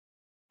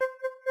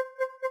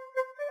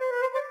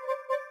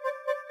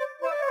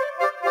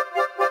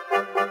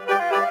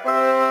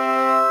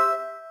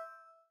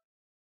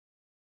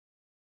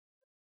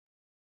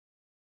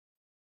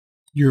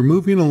You're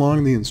moving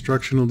along the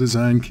instructional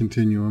design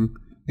continuum,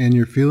 and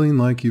you're feeling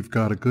like you've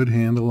got a good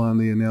handle on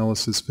the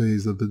analysis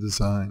phase of the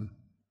design.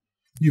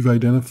 You've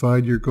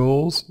identified your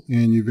goals,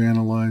 and you've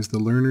analyzed the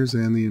learners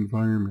and the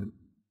environment.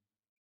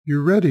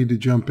 You're ready to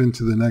jump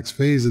into the next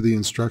phase of the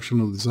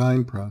instructional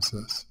design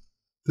process,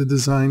 the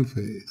design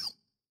phase.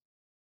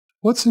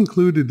 What's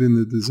included in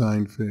the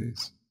design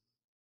phase?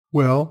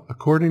 Well,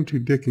 according to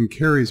Dick and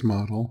Carey's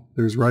model,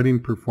 there's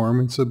writing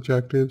performance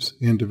objectives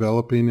and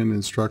developing an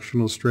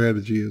instructional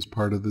strategy as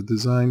part of the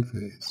design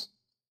phase.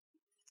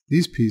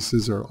 These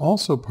pieces are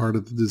also part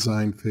of the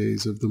design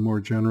phase of the more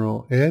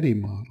general ADDIE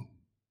model.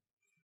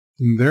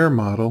 In their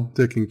model,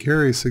 Dick and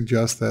Carey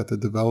suggest that the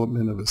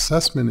development of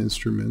assessment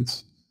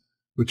instruments,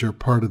 which are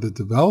part of the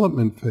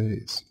development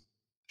phase,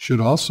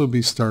 should also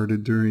be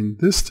started during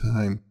this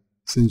time,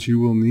 since you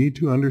will need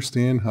to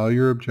understand how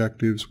your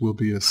objectives will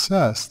be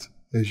assessed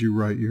as you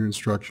write your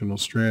instructional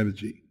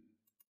strategy.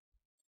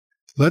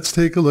 Let's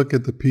take a look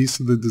at the piece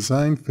of the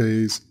design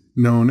phase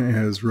known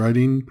as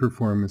writing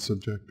performance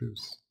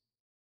objectives.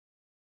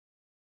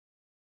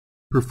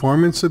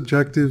 Performance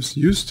objectives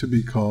used to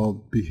be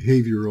called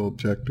behavioral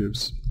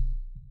objectives.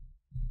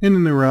 In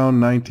and around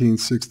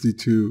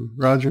 1962,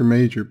 Roger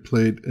Major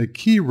played a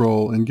key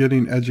role in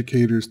getting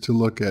educators to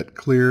look at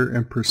clear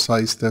and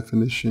precise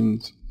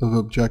definitions of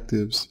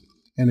objectives,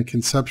 and a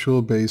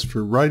conceptual base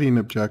for writing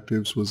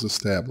objectives was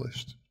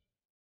established.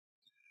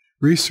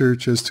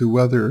 Research as to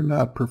whether or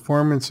not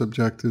performance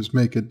objectives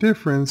make a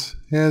difference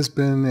has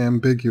been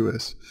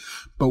ambiguous,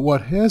 but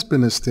what has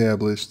been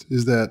established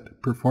is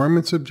that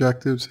performance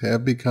objectives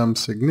have become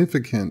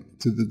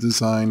significant to the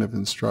design of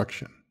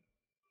instruction.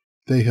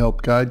 They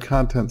help guide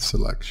content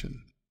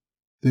selection.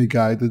 They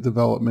guide the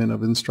development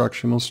of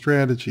instructional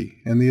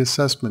strategy and the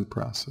assessment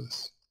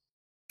process.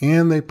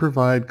 And they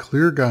provide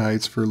clear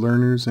guides for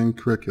learners and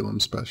curriculum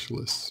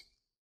specialists.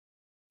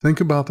 Think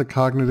about the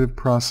cognitive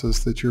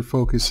process that you're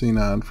focusing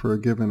on for a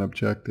given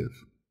objective.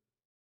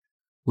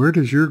 Where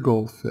does your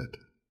goal fit?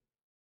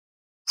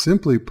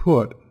 Simply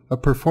put, a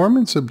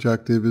performance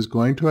objective is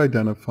going to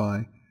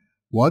identify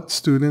what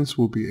students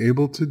will be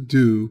able to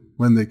do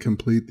when they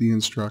complete the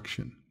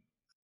instruction.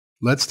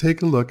 Let's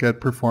take a look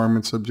at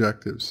performance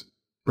objectives,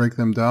 break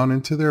them down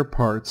into their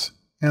parts,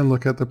 and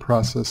look at the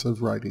process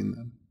of writing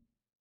them.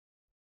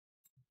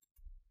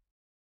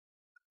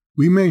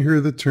 We may hear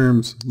the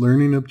terms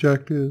learning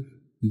objective,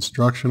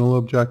 instructional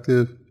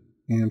objective,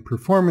 and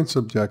performance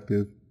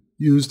objective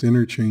used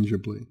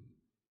interchangeably.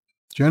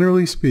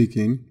 Generally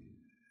speaking,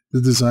 the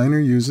designer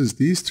uses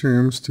these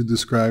terms to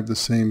describe the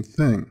same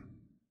thing,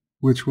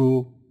 which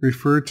we'll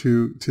refer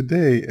to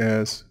today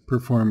as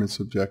performance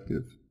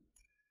objective.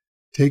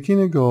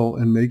 Taking a goal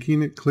and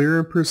making it clear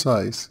and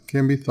precise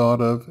can be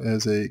thought of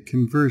as a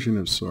conversion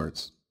of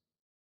sorts.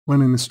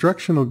 When an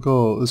instructional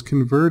goal is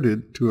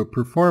converted to a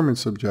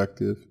performance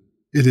objective,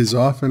 it is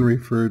often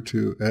referred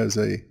to as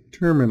a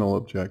terminal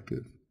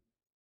objective.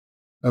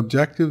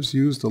 Objectives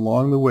used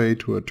along the way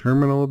to a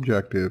terminal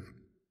objective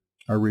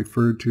are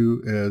referred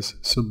to as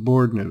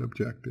subordinate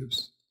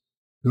objectives.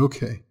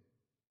 Okay,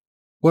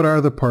 what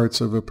are the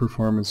parts of a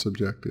performance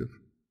objective?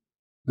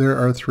 There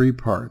are three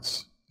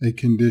parts: a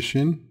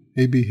condition,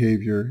 a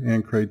behavior,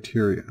 and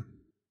criteria.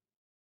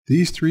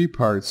 These three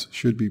parts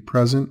should be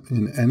present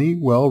in any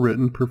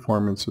well-written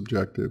performance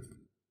objective.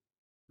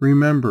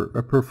 Remember,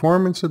 a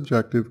performance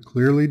objective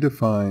clearly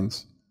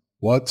defines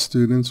what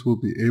students will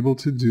be able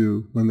to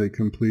do when they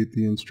complete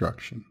the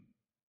instruction.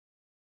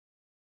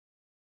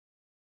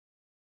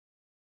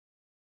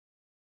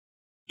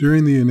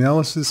 During the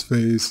analysis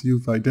phase,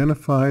 you've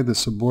identified the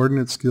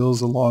subordinate skills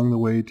along the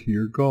way to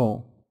your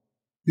goal.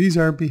 These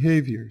are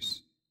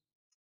behaviors.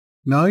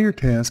 Now your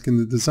task in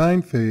the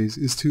design phase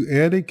is to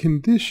add a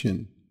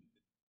condition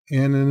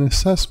and an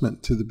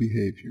assessment to the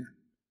behavior.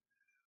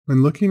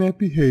 When looking at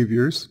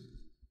behaviors,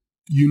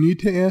 you need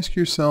to ask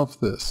yourself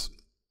this: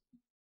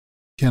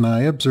 can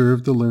I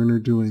observe the learner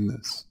doing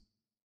this?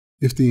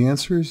 If the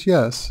answer is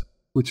yes,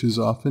 which is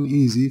often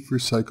easy for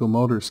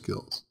psychomotor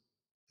skills,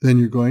 then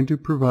you're going to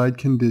provide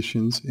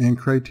conditions and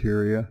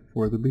criteria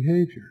for the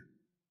behavior.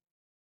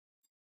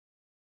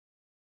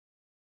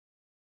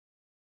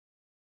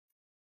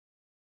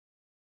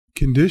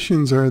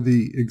 Conditions are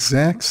the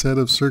exact set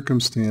of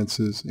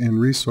circumstances and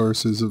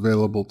resources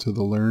available to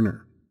the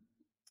learner.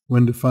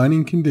 When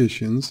defining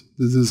conditions,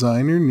 the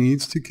designer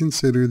needs to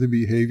consider the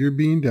behavior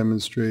being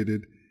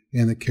demonstrated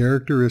and the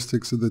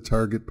characteristics of the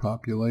target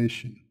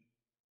population.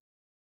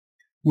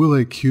 Will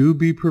a cue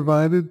be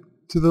provided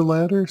to the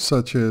latter,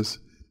 such as,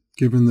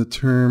 given the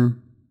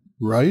term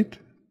write?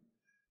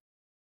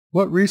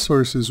 What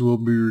resources will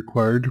be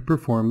required to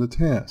perform the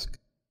task?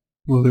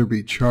 Will there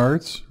be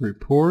charts,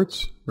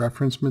 reports,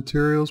 reference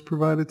materials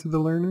provided to the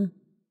learner?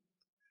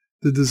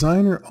 The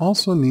designer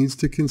also needs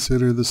to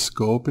consider the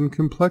scope and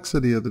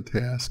complexity of the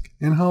task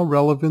and how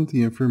relevant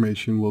the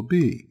information will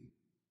be.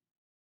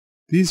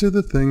 These are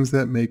the things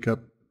that make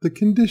up the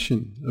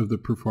condition of the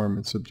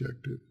performance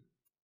objective.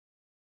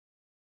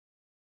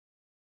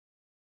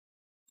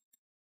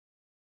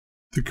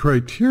 The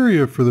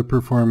criteria for the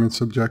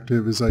performance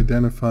objective is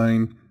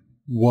identifying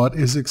what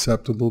is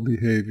acceptable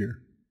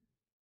behavior.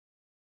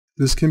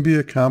 This can be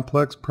a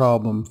complex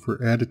problem for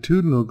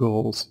attitudinal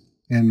goals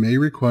and may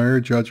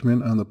require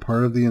judgment on the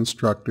part of the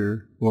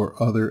instructor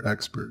or other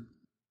expert.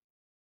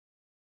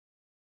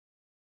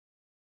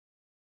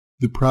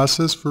 The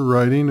process for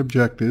writing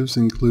objectives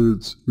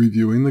includes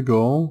reviewing the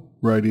goal,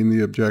 writing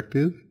the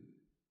objective,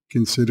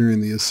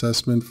 considering the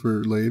assessment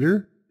for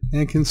later,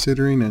 and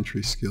considering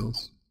entry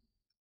skills.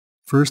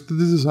 First, the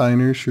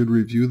designer should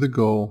review the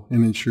goal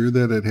and ensure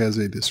that it has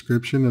a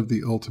description of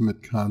the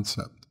ultimate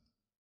concept.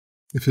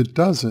 If it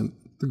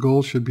doesn't, the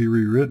goal should be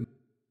rewritten.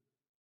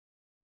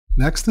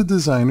 Next, the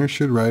designer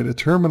should write a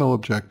terminal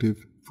objective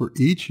for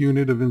each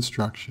unit of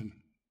instruction.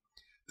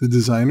 The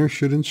designer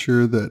should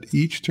ensure that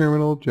each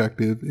terminal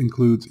objective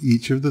includes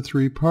each of the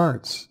three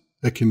parts: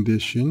 a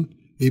condition,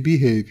 a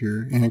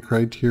behavior, and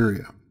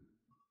criteria.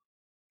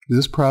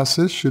 This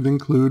process should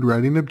include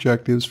writing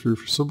objectives for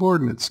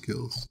subordinate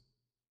skills.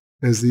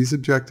 As these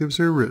objectives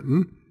are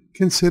written,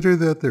 consider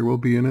that there will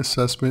be an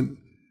assessment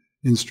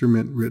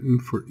instrument written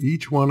for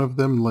each one of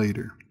them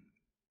later.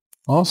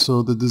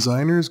 Also, the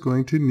designer is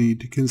going to need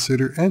to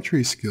consider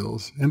entry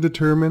skills and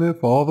determine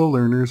if all the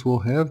learners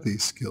will have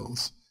these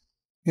skills,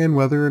 and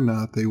whether or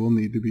not they will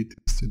need to be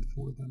tested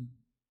for them.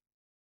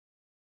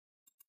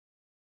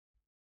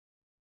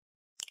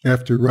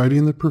 After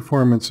writing the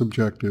performance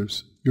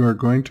objectives, you are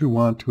going to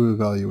want to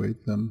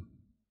evaluate them.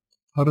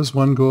 How does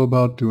one go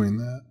about doing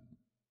that?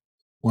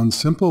 One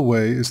simple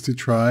way is to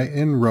try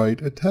and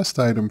write a test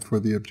item for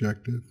the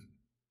objective.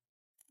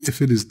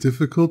 If it is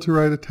difficult to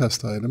write a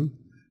test item,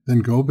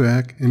 then go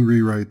back and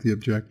rewrite the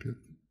objective.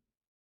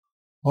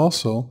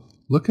 Also,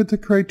 look at the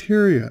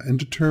criteria and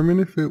determine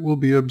if it will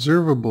be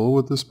observable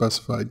with the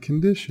specified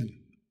condition.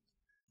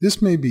 This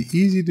may be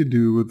easy to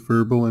do with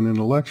verbal and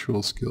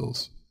intellectual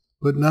skills,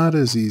 but not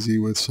as easy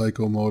with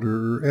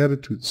psychomotor or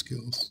attitude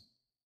skills.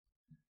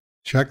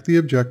 Check the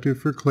objective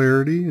for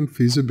clarity and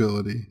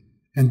feasibility,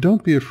 and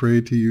don't be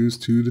afraid to use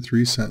 2 to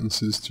 3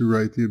 sentences to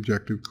write the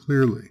objective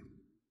clearly.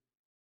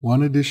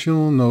 One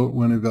additional note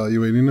when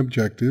evaluating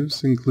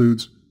objectives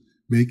includes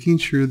making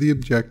sure the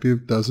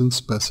objective doesn't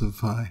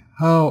specify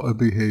how a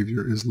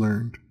behavior is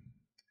learned.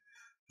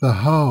 The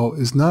how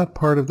is not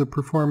part of the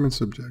performance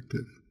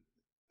objective.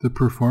 The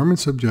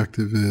performance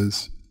objective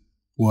is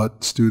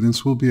what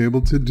students will be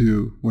able to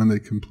do when they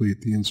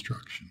complete the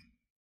instruction.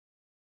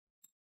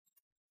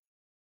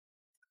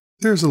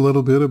 There's a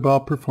little bit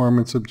about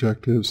performance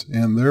objectives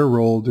and their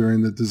role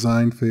during the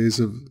design phase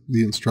of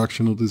the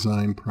instructional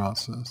design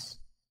process.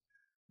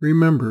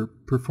 Remember,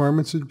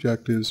 performance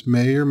objectives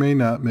may or may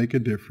not make a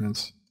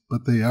difference,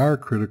 but they are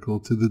critical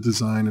to the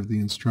design of the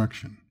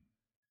instruction.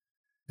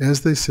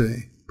 As they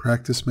say,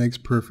 practice makes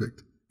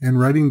perfect, and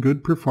writing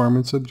good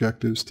performance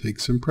objectives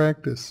takes some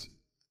practice.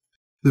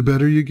 The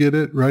better you get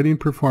at writing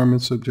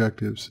performance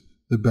objectives,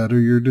 the better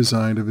your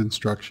design of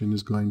instruction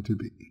is going to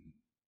be.